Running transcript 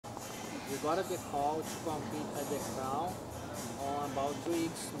You got the call to compete at the Crown on about 2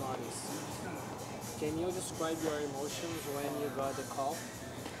 weeks' notice. Can you describe your emotions when you got the call?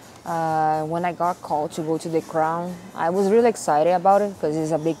 When I got called to go to the Crown, I was really excited about it because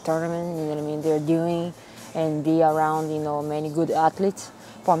it's a big tournament, you know what I mean, they're doing and be around, many good athletes.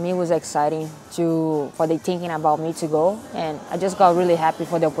 For me, it was exciting for they thinking about me to go, and I just got really happy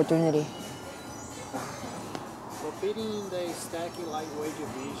for the opportunity. Competing in the stacking lightweight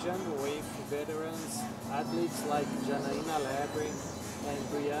division with veterans athletes like Janaína Lebre and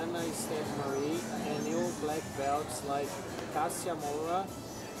Brianna Steph Marie and new black belts like Cassia Moura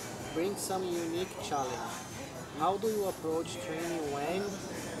brings some unique challenge. How do you approach training when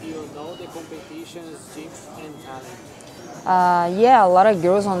you know the competition is deep and talent? Yeah, a lot of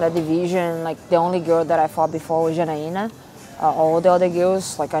girls on that division. Like the only girl that I fought before was Janaína. All the other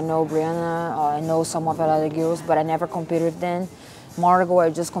girls, like I know Brianna, I know some of the other girls, but I never competed with them. Margot, I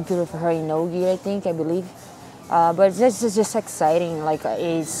just competed for her in Nogi, I believe. But this is just exciting. Like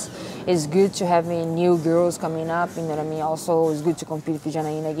it's good to have new girls coming up. You know what I mean. Also, it's good to compete with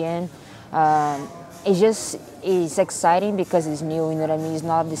Janaína again. It's exciting because it's new. You know what I mean. It's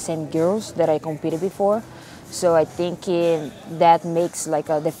not the same girls that I competed before. So I think that makes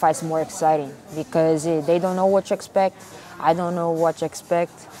the fights more exciting because they don't know what to expect. I don't know what to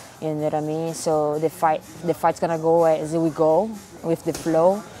expect. You know what I mean? So the fight's gonna go as we go with the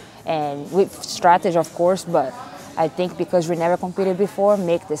flow and with strategy, of course. But I think because we never competed before,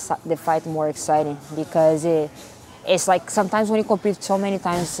 make the fight more exciting because it's like sometimes when you compete so many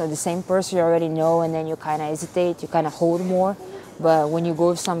times the same person you already know, and then you kind of hesitate, you kind of hold more. But when you go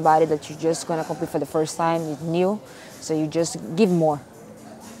with somebody that you're just gonna compete for the first time, it's new, so you just give more.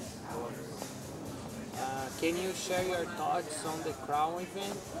 Can you share your thoughts on the Crown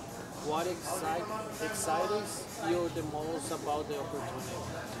event? What excites you the most about the opportunity?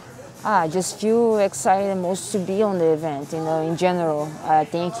 I just feel excited most to be on the event, in general. I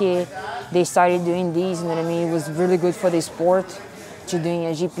think they started doing these, you know what I mean? It was really good for the sport to doing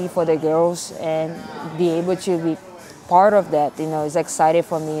a GP for the girls and be able to be part of that, it's exciting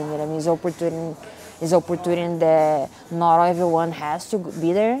for me, you know what I mean? It's opportunity that not everyone has to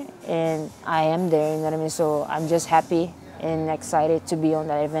be there, and I am there, you know what I mean? So I'm just happy and excited to be on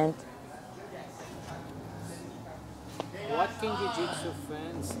that event. What can Jiu-Jitsu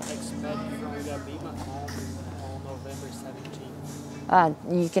fans expect from Gabi McComb on November 17th?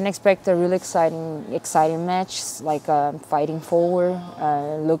 You can expect a really exciting match, like fighting forward,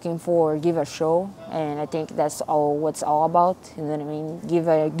 looking for, give a show, and I think that's what's all about. You know what I mean? Give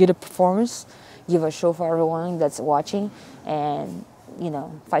a good performance, give a show for everyone that's watching, and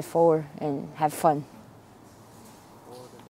fight forward and have fun.